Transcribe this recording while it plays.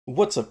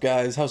What's up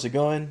guys, how's it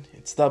going?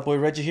 It's that boy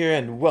Reggie here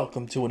and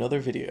welcome to another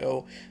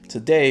video.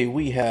 Today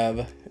we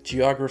have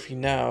Geography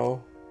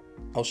Now,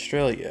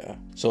 Australia.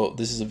 So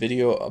this is a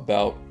video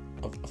about,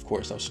 of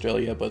course,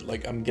 Australia, but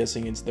like I'm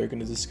guessing they're going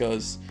to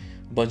discuss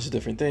a bunch of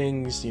different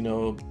things, you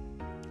know,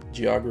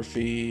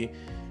 geography,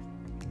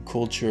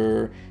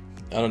 culture,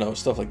 I don't know,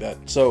 stuff like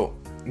that. So,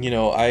 you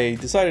know, I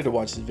decided to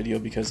watch this video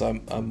because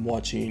I'm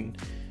watching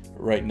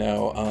right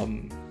now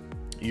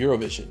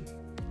Eurovision,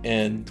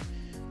 and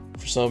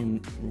for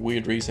some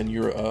weird reason,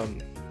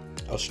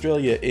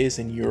 Australia is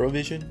in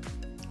Eurovision,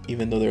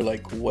 even though they're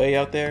like way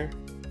out there,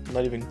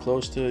 not even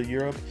close to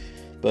Europe.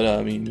 But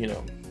I mean, you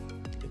know,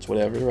 it's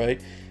whatever, right?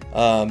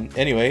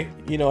 Anyway,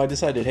 you know, I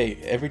decided, hey,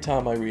 every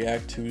time I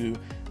react to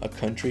a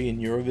country in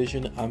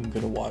Eurovision, I'm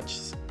gonna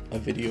watch a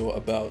video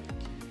about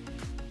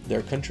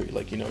their country,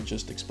 like, you know,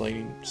 just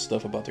explaining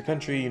stuff about their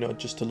country, you know,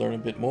 just to learn a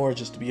bit more,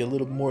 just to be a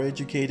little more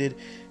educated,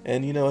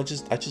 and you know, I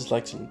just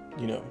like to,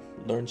 you know,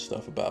 learn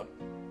stuff about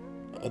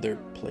other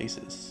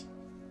places.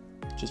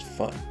 Just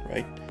fun,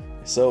 right?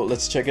 So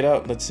let's check it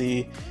out. Let's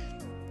see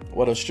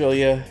what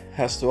Australia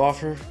has to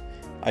offer.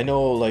 I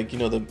know, like, you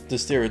know, the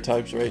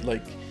stereotypes, right?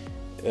 Like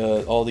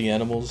all the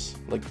animals,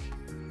 like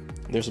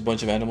there's a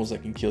bunch of animals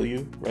that can kill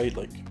you, right?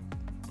 Like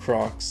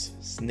crocs,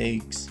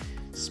 snakes,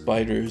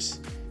 spiders,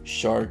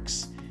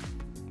 sharks,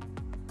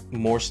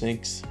 more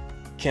snakes,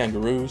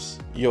 kangaroos.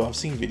 Yo, I've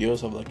seen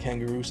videos of like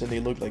kangaroos and they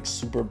look like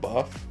super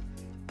buff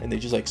and they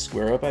just like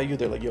square up at you.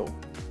 They're like, yo,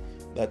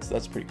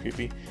 that's pretty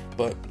creepy.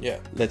 But yeah,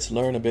 let's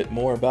learn a bit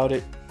more about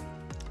it.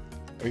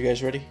 Are you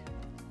guys ready?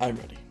 I'm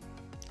ready.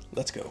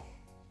 Let's go.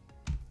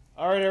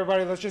 All right,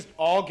 everybody, let's just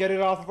all get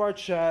it off of our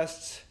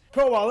chests.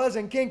 Koalas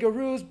and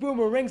kangaroos,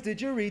 boomerangs,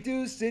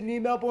 didgeridoos, Sydney,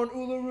 Melbourne,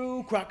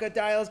 Uluru,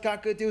 crocodiles,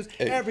 cockatoos,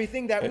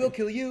 everything that will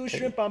kill you,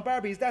 shrimp on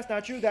Barbies, that's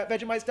not true, that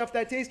Vegemite stuff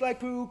that tastes like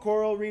poo,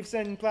 coral reefs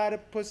and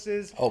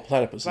platypuses. Oh,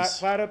 platypuses.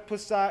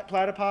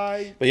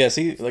 Platypi. But yeah,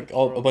 see, like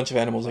a bunch of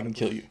animals that can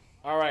kill you.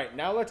 All right,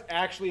 now let's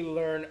actually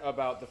learn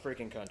about the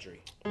freaking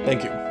country.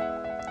 Thank you.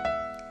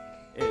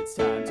 It's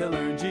time to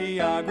learn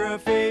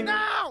geography.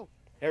 Now!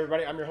 Hey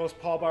everybody, I'm your host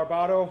Paul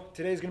Barbato.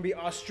 Today's gonna be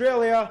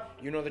Australia.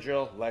 You know the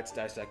drill, let's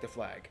dissect the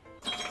flag.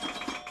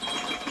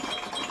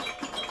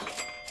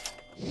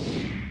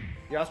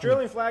 The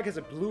Australian flag has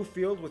a blue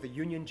field with a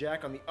Union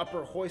Jack on the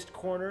upper hoist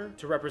corner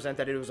to represent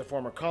that it was a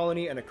former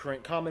colony and a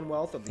current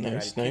Commonwealth of the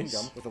United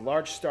Kingdom, with a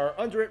large star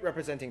under it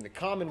representing the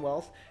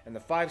Commonwealth, and the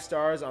 5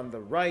 stars on the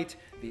right,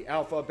 the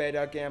Alpha,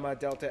 Beta, Gamma,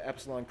 Delta,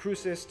 Epsilon,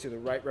 Crucis, to the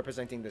right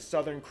representing the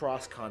Southern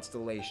Cross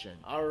constellation.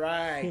 All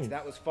right,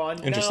 that was fun.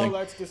 Now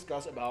let's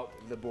discuss about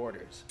the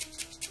borders.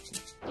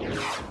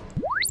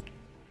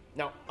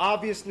 Now,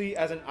 obviously,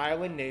 as an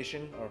island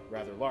nation, or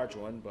rather large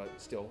one, but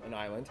still an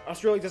island,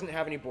 Australia doesn't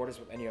have any borders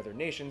with any other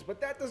nations, but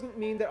that doesn't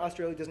mean that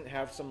Australia doesn't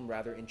have some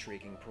rather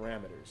intriguing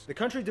parameters. The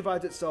country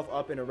divides itself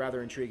up in a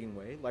rather intriguing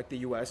way. Like the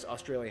US,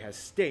 Australia has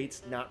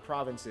states, not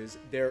provinces.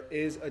 There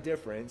is a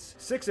difference.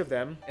 6 of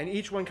them, and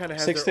each one kind of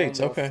has their own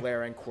little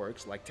flair and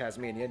quirks, like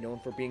Tasmania, known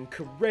for being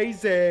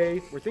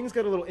crazy. Where things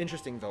get a little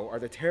interesting, though, are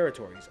the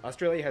territories.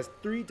 Australia has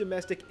 3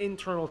 domestic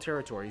internal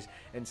territories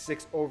and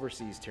 6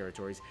 overseas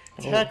territories.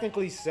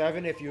 Technically 7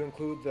 if you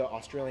include the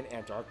Australian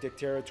Antarctic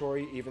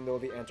Territory, even though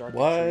the Antarctic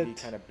Treaty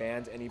kind of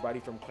bans anybody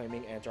from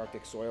claiming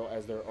Antarctic soil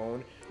as their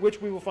own,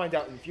 which we will find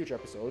out in future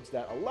episodes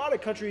that a lot of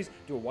countries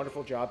do a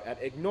wonderful job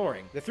at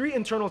ignoring. The 3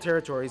 internal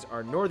territories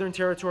are Northern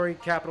Territory,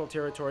 Capital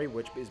Territory,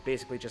 which is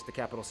basically just the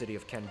capital city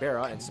of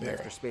Canberra and some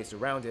extra space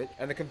around it,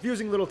 and the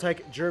confusing little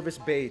tyke Jervis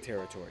Bay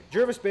Territory.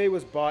 Jervis Bay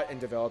was bought and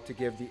developed to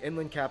give the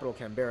inland capital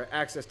Canberra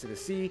access to the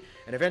sea,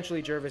 and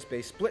eventually Jervis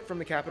Bay split from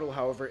the capital.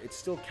 However, it's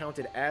still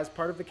counted as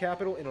part of the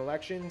capital in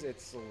elections.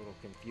 It's a little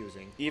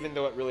confusing, even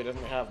though it really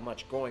doesn't have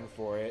much going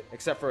for it,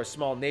 except for a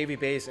small navy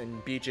base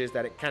and beaches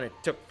that it kind of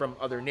took from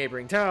other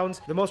neighboring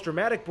towns. The most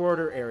dramatic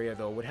border area,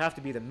 though, would have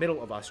to be the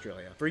middle of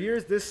Australia. For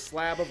years, this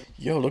slab of...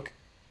 Yo,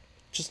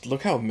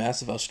 look how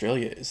massive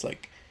Australia is.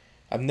 Like,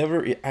 I've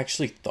never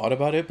actually thought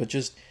about it, but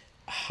just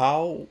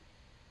how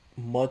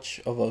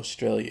much of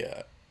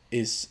Australia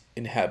is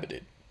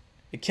inhabited.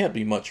 It can't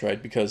be much,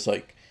 right? Because,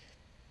 like,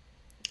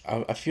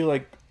 I feel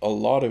like a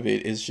lot of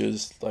it is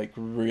just, like,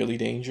 really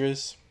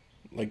dangerous.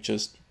 Like,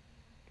 just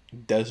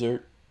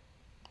desert,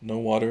 no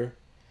water.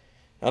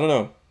 I don't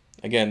know.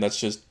 Again, that's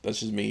just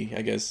me,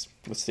 I guess,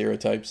 with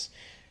stereotypes.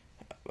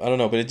 I don't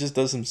know, but it just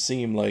doesn't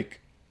seem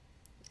like...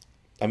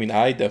 I mean,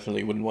 I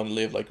definitely wouldn't want to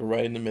live, like,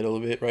 right in the middle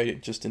of it,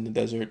 right? Just in the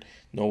desert,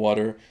 no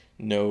water,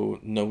 no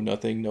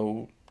nothing,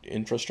 no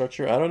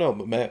infrastructure. I don't know,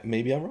 but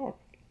maybe I'm wrong.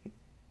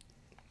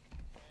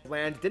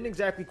 Land didn't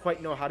exactly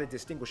quite know how to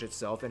distinguish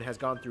itself and has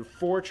gone through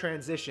 4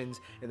 transitions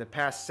in the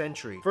past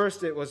century.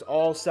 First, it was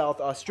all South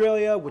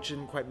Australia, which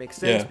didn't quite make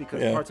sense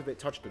because parts of it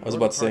touched the northern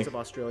parts of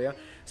Australia.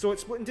 So it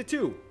split into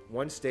 2,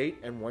 1 state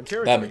and 1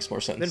 territory. That makes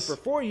more sense. Then for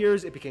 4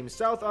 years, it became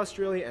South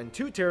Australia and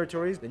 2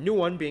 territories, the new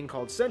one being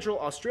called Central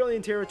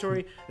Australian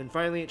Territory. Then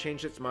finally it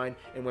changed its mind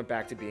and went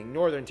back to being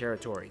Northern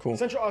Territory. Cool.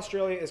 Central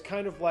Australia is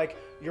kind of like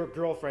your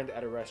girlfriend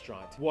at a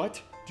restaurant.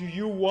 What do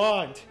you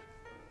want?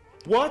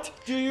 What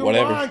do you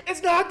Whatever. want?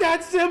 It's not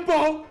that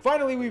simple!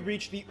 Finally, we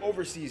reach the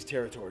overseas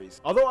territories.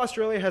 Although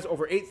Australia has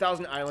over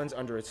 8,000 islands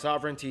under its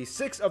sovereignty,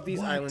 6 of these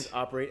islands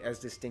operate as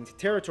distinct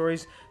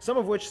territories, some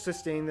of which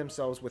sustain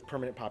themselves with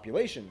permanent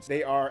populations.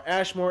 They are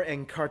Ashmore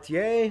and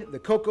Cartier, the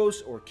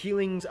Cocos or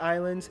Keelings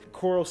Islands,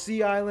 Coral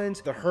Sea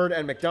Islands, the Heard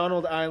and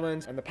McDonald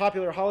Islands, and the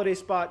popular holiday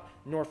spot,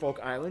 Norfolk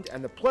Island,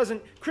 and the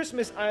pleasant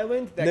Christmas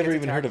Island that Never gets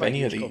even heard attacked of by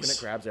any of huge these. coconut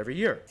crabs every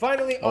year.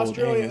 Finally, Oh,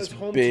 Australia dang, is it's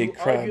home big to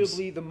crabs.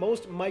 arguably the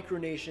most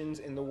micronations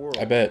in the world.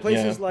 I bet,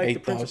 Places yeah, like the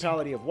 8,000.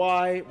 Principality of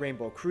Wye,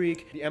 Rainbow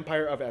Creek, the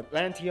Empire of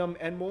Atlantium,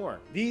 and more.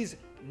 These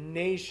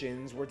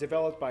nations were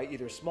developed by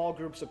either small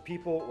groups of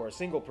people or a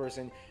single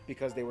person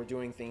because they were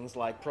doing things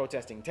like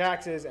protesting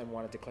taxes and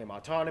wanted to claim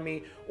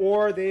autonomy,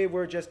 or they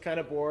were just kind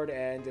of bored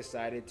and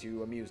decided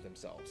to amuse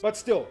themselves. But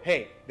still,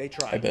 hey, they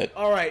tried. I bet.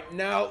 All right,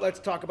 now let's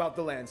talk about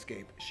the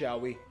landscape, shall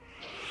we?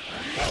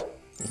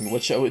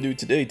 What shall we do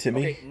today,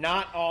 Timmy? Okay,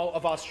 not all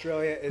of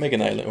Australia is Make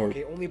an a island, or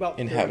okay, only about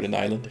inhabit an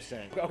island.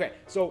 35%. Okay,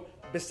 so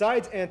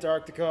besides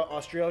Antarctica,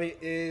 Australia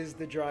is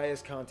the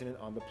driest continent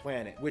on the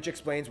planet, which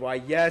explains why,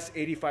 yes,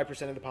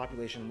 85% of the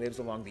population lives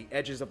along the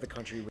edges of the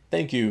country.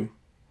 Thank you.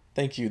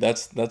 Thank you.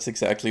 That's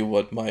exactly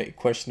what my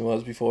question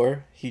was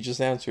before. He just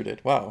answered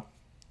it. Wow.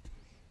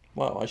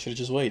 Wow, I should have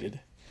just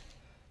waited.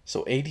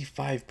 So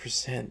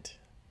 85%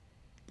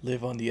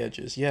 live on the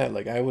edges. Yeah,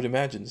 like I would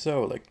imagine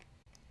so. Like,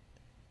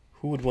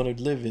 who would want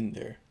to live in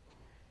there?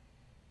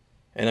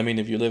 And I mean,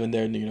 if you live in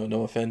there, you know,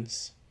 no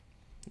offense.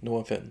 No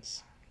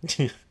offense.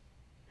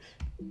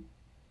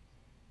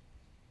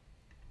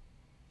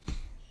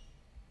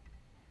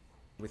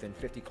 Within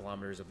 50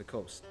 kilometers of the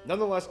coast.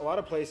 Nonetheless, a lot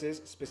of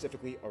places,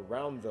 specifically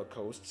around the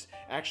coasts,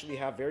 actually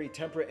have very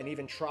temperate and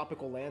even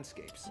tropical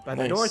landscapes. By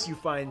the Nice. north, you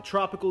find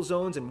tropical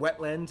zones and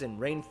wetlands and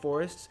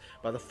rainforests.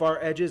 By the far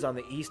edges on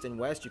the east and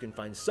west, you can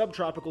find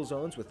subtropical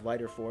zones with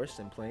lighter forests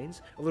and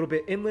plains. A little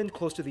bit inland,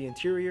 close to the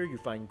interior, you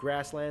find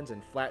grasslands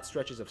and flat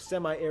stretches of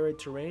semi-arid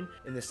terrain.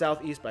 In the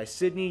southeast by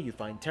Sydney, you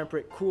find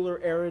temperate, cooler,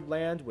 arid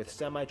land with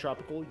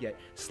semi-tropical, yet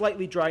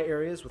slightly dry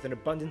areas with an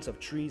abundance of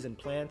trees and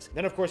plants.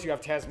 Then, of course, you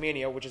have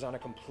Tasmania, which is on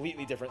a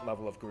completely different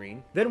level of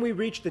green. Then we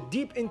reach the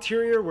deep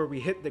interior where we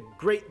hit the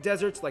great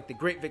deserts like the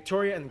Great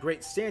Victoria and the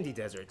Great Sandy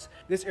Deserts.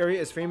 This area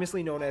is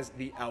famously known as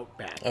the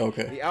Outback.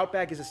 Okay. The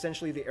Outback is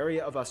essentially the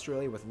area of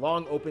Australia with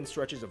long open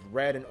stretches of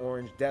red and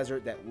orange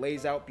desert that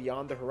lays out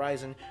beyond the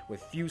horizon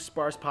with few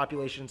sparse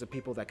populations of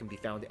people that can be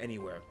found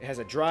anywhere. It has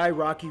a dry,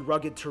 rocky,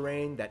 rugged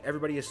terrain that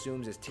everybody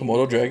assumes is teeming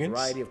Komodo with a dragons?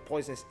 variety of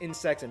poisonous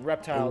insects and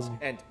reptiles.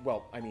 And,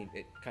 well, I mean,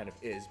 it kind of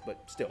is,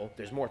 but still,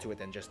 there's more to it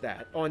than just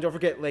that. Oh, and don't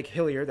forget Lake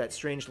Hillier, that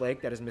strange lake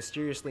that is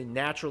mysteriously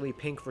naturally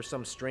pink for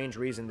some strange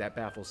reason that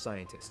baffles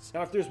scientists.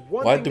 Now, if there's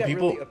one Why thing do that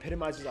people- really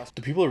epitomizes Australia,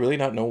 Do people really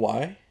not know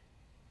why?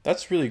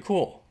 That's really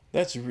cool.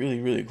 That's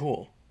really, really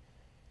cool.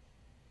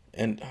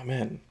 And, oh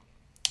man,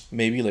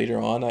 maybe later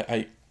on,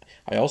 I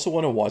also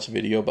want to watch a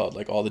video about,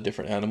 like, all the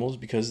different animals,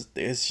 because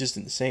it's just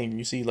insane.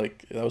 You see,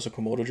 like, that was a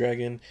Komodo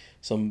dragon,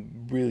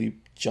 some really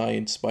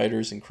giant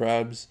spiders and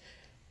crabs,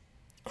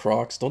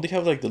 crocs. Don't they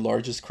have, like, the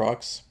largest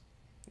crocs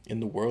in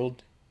the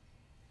world?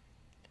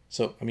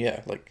 So, I mean,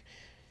 yeah, like,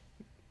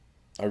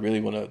 I really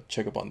want to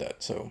check up on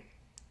that. So,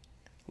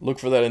 look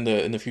for that in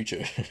the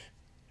future.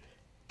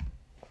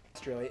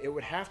 it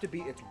would have to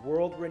be its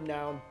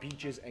world-renowned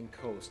beaches and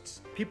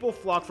coasts. People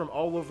flock from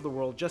all over the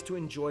world just to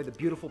enjoy the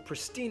beautiful,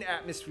 pristine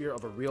atmosphere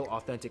of a real,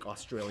 authentic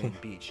Australian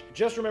beach.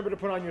 Just remember to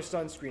put on your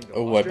sunscreen, though.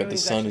 Oh, I bet the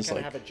Australians sun actually is kind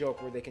like- of have a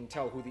joke where they can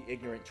tell who the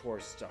ignorant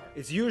tourists are.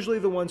 It's usually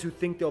the ones who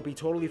think they'll be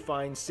totally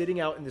fine sitting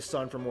out in the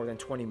sun for more than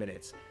 20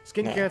 minutes.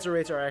 Skin Nah. cancer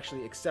rates are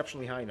actually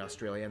exceptionally high in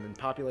Australia, and the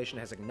population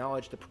has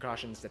acknowledged the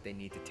precautions that they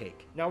need to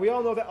take. Now, we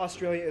all know that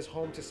Australia is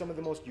home to some of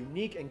the most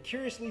unique and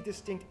curiously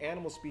distinct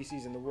animal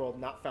species in the world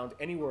not found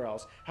anywhere else.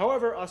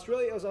 However,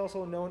 Australia is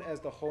also known as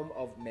the home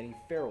of many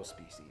feral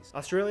species.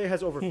 Australia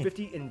has over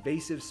 50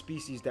 invasive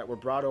species that were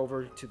brought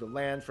over to the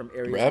land from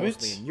areas Rabbits?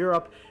 mostly in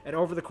Europe, and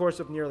over the course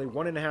of nearly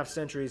 1.5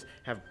 centuries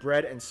have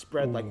bred and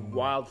spread like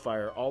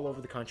wildfire all over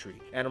the country.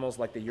 Animals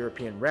like the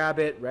European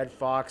rabbit, red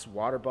fox,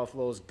 water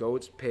buffaloes,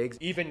 goats, pigs,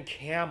 even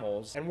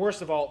camels, and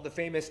worst of all, the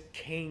famous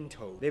cane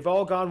toad. They've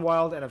all gone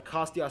wild and have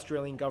cost the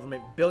Australian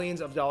government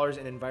billions of dollars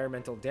in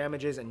environmental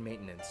damages and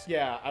maintenance.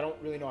 Yeah, I don't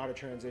really know how to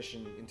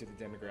transition into the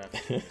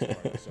demographics of this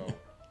part, so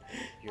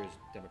here's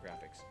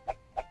demographics.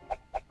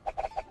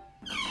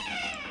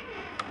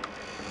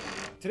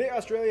 Today,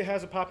 Australia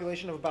has a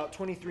population of about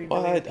 23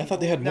 million What? I people. thought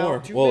they had now, more.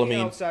 To Well, I many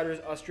mean-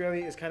 outsiders,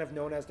 Australia is kind of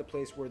known as the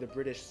place where the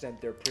British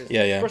sent their prisoners.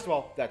 Yeah, yeah. First of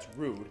all, that's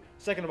rude.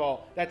 Second of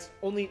all, that's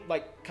only,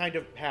 like, kind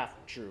of half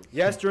true.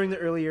 Yes, during the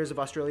early years of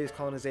Australia's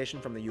colonization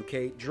from the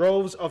UK,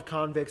 droves of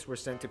convicts were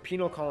sent to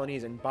penal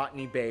colonies in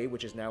Botany Bay,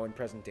 which is now in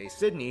present-day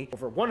Sydney.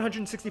 Over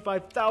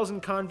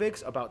 165,000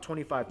 convicts, about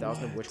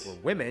 25,000 of which were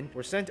women,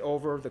 were sent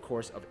over the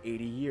course of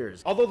 80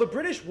 years. Although the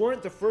British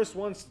weren't the first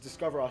ones to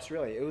discover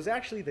Australia, it was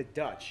actually the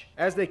Dutch.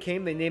 As they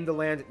came, they they named the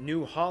land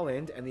New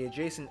Holland and the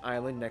adjacent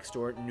island next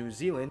door, New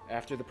Zealand,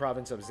 after the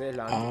province of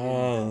Zeeland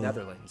in the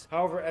Netherlands.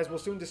 However, as we'll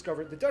soon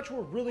discover, the Dutch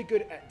were really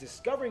good at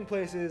discovering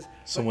places,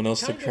 someone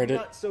else took credit.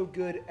 Not so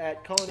good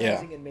at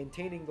colonizing and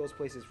maintaining those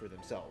places for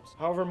themselves.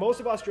 However, most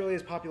of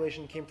Australia's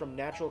population came from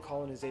natural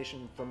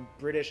colonization from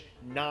British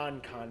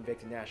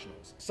non-convict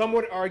nationals. Some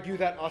would argue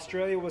that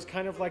Australia was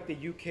kind of like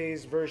the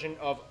UK's version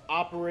of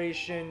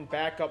Operation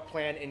Backup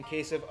Plan in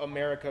case of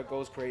America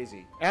goes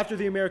crazy. After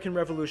the American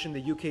Revolution,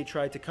 the UK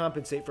tried to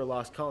compensate for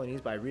lost colonies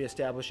by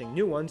re-establishing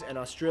new ones, and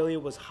Australia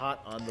was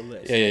hot on the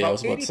list. Yeah, I About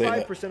was about to say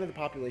that. 85% of the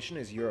population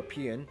is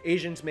European.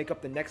 Asians make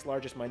up the next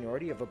largest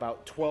minority of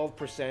about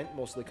 12%,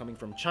 mostly coming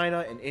from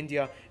China and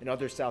India and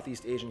other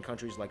Southeast Asian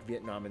countries like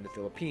Vietnam and the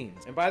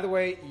Philippines. And by the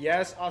way,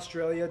 yes,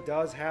 Australia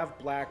does have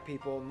black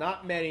people,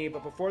 not many,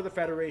 but before the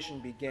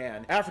Federation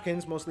began,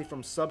 Africans, mostly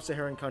from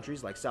sub-Saharan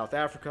countries like South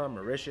Africa,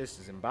 Mauritius,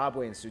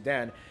 Zimbabwe, and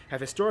Sudan, have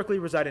historically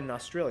resided in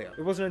Australia.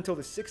 It wasn't until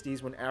the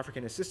 60s when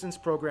African assistance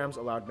programs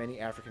allowed many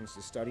Africans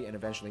to study and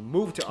eventually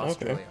move to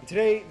Australia. Okay.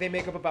 Today, they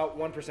make up about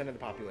 1% of the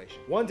population.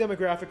 One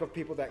demographic of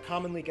people that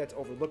commonly gets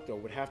overlooked, though,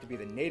 would have to be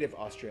the native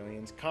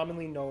Australians,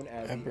 commonly known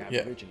as the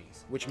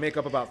Aborigines, which make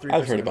up about 3%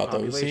 I've heard of the about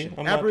those. population.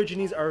 See,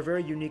 Aborigines are a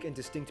very unique and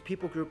distinct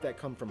people group that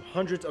come from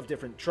hundreds of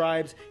different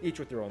tribes, each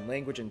with their own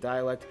language and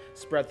dialect,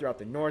 spread throughout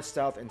the north,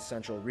 south, and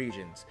central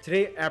regions.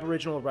 Today,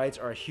 Aboriginal rights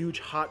are a huge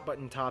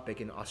hot-button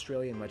topic in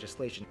Australian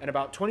legislation, and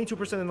about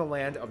 22% of the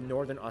land of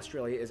northern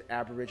Australia is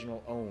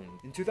Aboriginal-owned.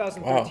 In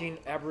 2013,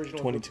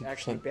 Aboriginal groups 22%.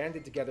 actually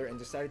banded together and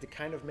decided to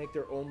kind of make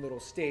their own little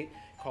state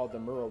called the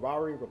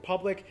Murrawarri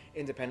Republic,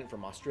 independent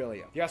from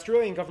Australia. The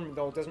Australian government,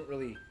 though, doesn't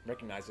really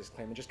recognize this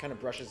claim and just kind of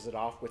brushes it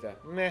off with a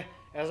meh,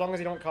 as long as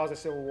you don't cause a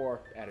civil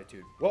war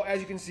attitude. Well, as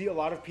you can see, a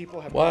lot of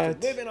people have come to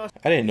live in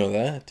Australia. I didn't know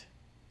that.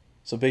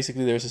 So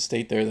basically there's a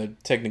state there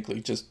that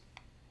technically just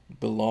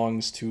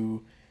belongs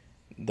to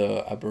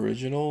the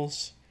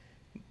Aboriginals,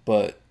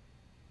 but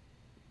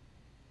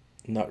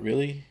not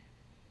really.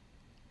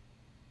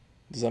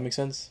 Does that make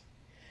sense?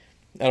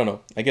 I don't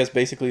know. I guess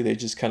basically they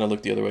just kind of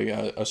look the other way.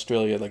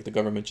 Australia, like the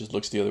government just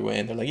looks the other way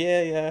and they're like,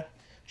 yeah,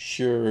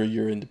 sure,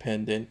 you're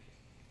independent.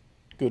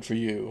 Good for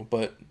you.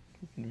 But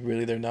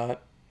really they're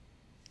not.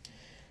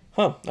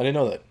 Huh, I didn't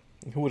know that.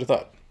 Who would have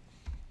thought?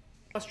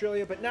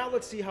 Australia, but now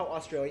let's see how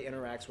Australia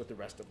interacts with the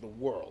rest of the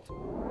world.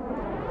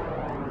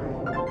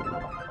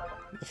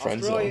 The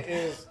friend Australia zone.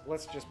 is,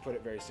 let's just put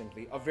it very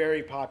simply, a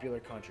very popular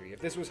country.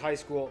 If this was high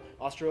school,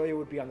 Australia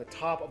would be on the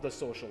top of the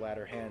social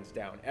ladder, hands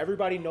down.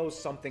 Everybody knows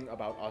something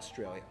about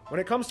Australia. When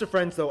it comes to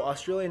friends, though,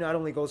 Australia not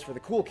only goes for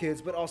the cool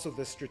kids, but also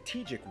the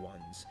strategic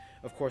ones.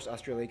 Of course,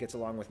 Australia gets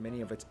along with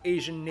many of its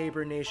Asian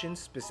neighbor nations,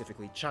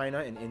 specifically China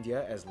and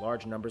India, as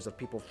large numbers of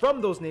people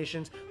from those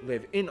nations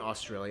live in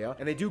Australia,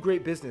 and they do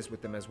great business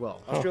with them as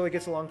well. Australia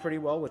gets along pretty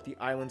well with the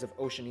islands of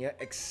Oceania,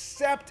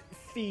 except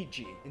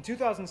Fiji. In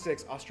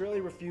 2006,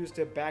 Australia refused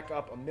to back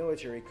up a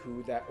military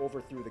coup that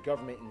overthrew the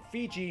government in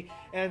Fiji,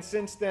 and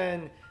since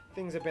then,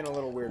 things have been a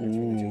little weird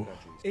between the two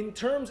countries. In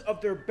terms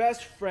of their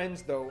best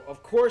friends, though,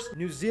 of course,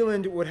 New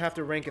Zealand would have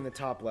to rank in the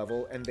top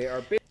level, and they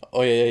are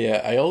Oh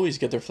yeah. I always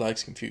get their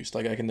flags confused.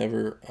 Like I can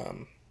never,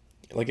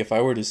 like if I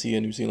were to see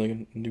a New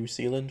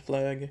Zealand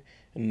flag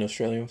and an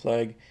Australian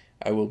flag,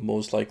 I will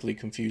most likely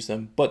confuse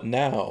them. But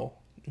now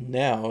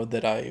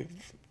that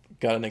I've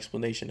got an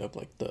explanation of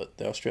like the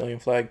Australian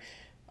flag,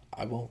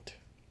 I won't.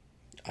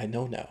 I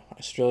know now.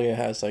 Australia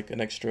has like an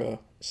extra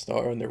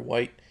star and they're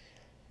white.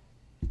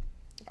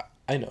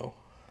 I know.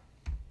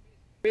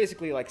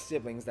 Basically like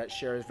siblings that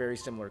share a very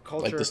similar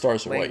culture, Like the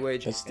stars are white.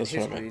 language, That's and what I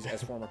meant. histories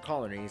as former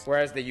colonies.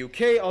 Whereas the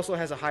UK also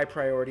has a high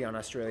priority on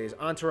Australia's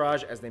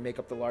entourage, as they make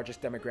up the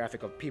largest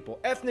demographic of people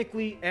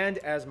ethnically and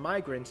as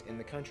migrants in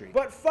the country.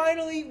 But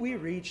finally, we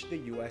reach the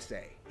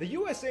USA. The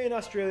USA and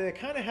Australia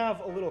kind of have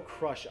a little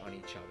crush on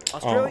each other.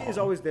 Australia is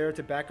always there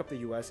to back up the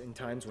US in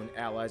times when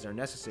allies are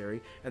necessary,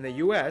 and the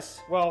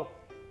US, well,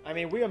 I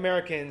mean, we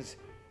Americans,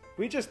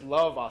 we just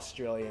love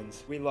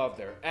Australians. We love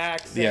their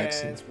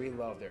accents. We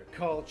love their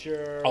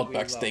culture.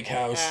 Outback we love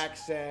Steakhouse. Their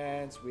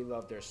accents. We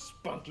love their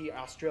spunky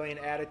Australian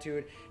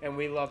attitude, and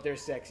we love their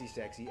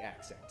sexy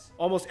accents.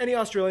 Almost any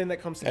Australian that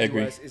comes to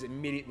the US is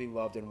immediately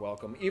loved and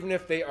welcome, even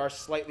if they are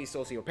slightly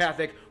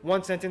sociopathic.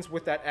 One sentence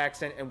with that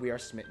accent, and we are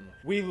smitten.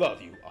 We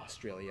love you,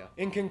 Australia.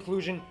 In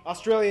conclusion,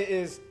 Australia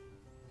is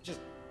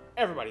just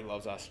everybody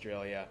loves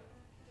Australia.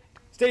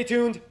 Stay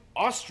tuned.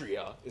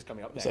 Austria is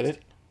coming up next. Is that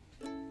it?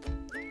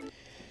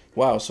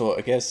 Wow, so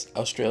I guess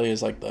Australia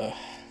is like the,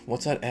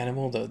 what's that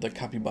animal? The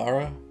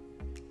capybara,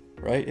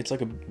 right? It's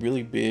like a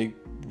really big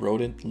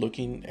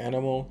rodent-looking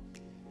animal,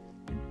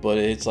 but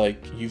it's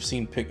like you've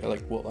seen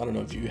well, I don't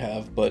know if you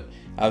have, but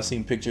I've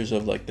seen pictures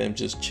of like them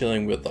just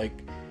chilling with like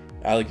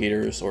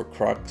alligators or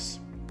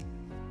crocs,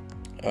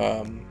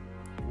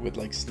 with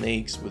like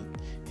snakes, with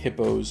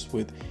hippos,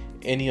 with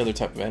any other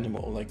type of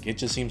animal. Like it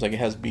just seems like it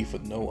has beef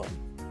with no one,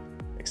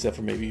 except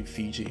for maybe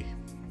Fiji.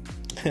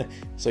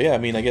 So yeah, I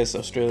mean, I guess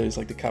Australia is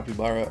like the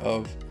capybara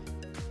of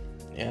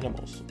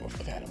animals,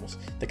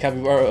 the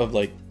capybara of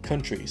like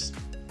countries.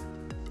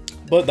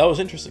 But that was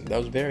interesting. That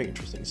was very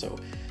interesting. So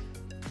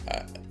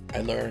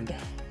I learned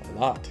a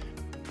lot.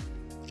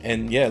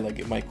 And yeah,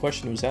 like my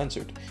question was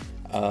answered.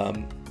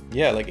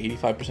 Yeah, like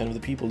 85% of the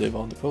people live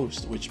on the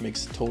coast, which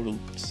makes total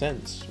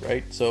sense,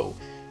 right? So,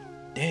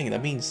 dang,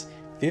 that means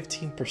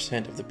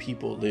 15% of the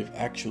people live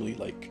actually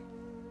like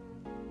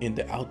in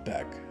the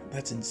outback.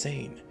 That's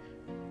insane.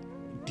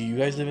 Do you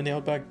guys live in the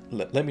outback?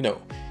 Let me know.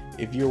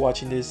 If you're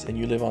watching this and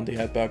you live on the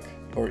outback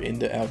or in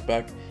the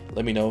outback,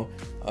 let me know.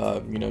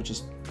 You know,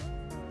 just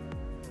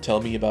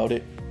tell me about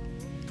it.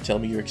 Tell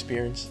me your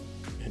experience.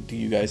 And do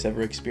you guys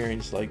ever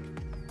experience like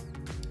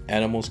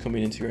animals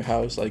coming into your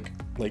house, like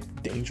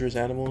dangerous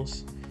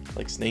animals,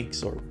 like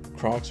snakes or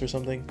crocs or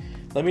something?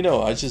 Let me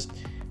know.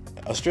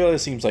 Australia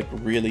seems like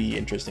really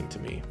interesting to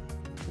me,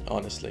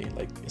 honestly,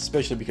 like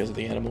especially because of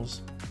the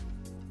animals.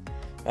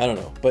 I don't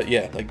know, but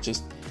yeah, like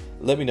just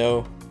let me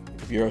know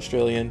if you're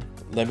Australian.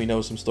 Let me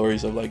know some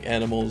stories of like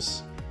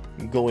animals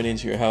going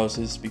into your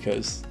houses,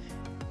 because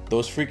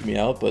those freak me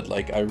out, but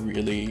like I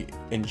really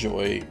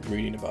enjoy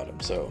reading about them.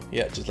 So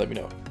yeah, just let me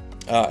know.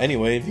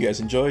 Anyway, if you guys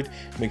enjoyed,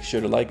 make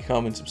sure to like,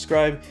 comment,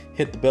 subscribe,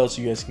 hit the bell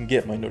so you guys can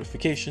get my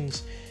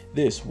notifications.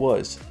 This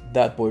was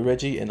That Boy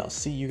Reggie, and I'll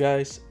see you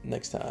guys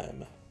next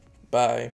time. Bye.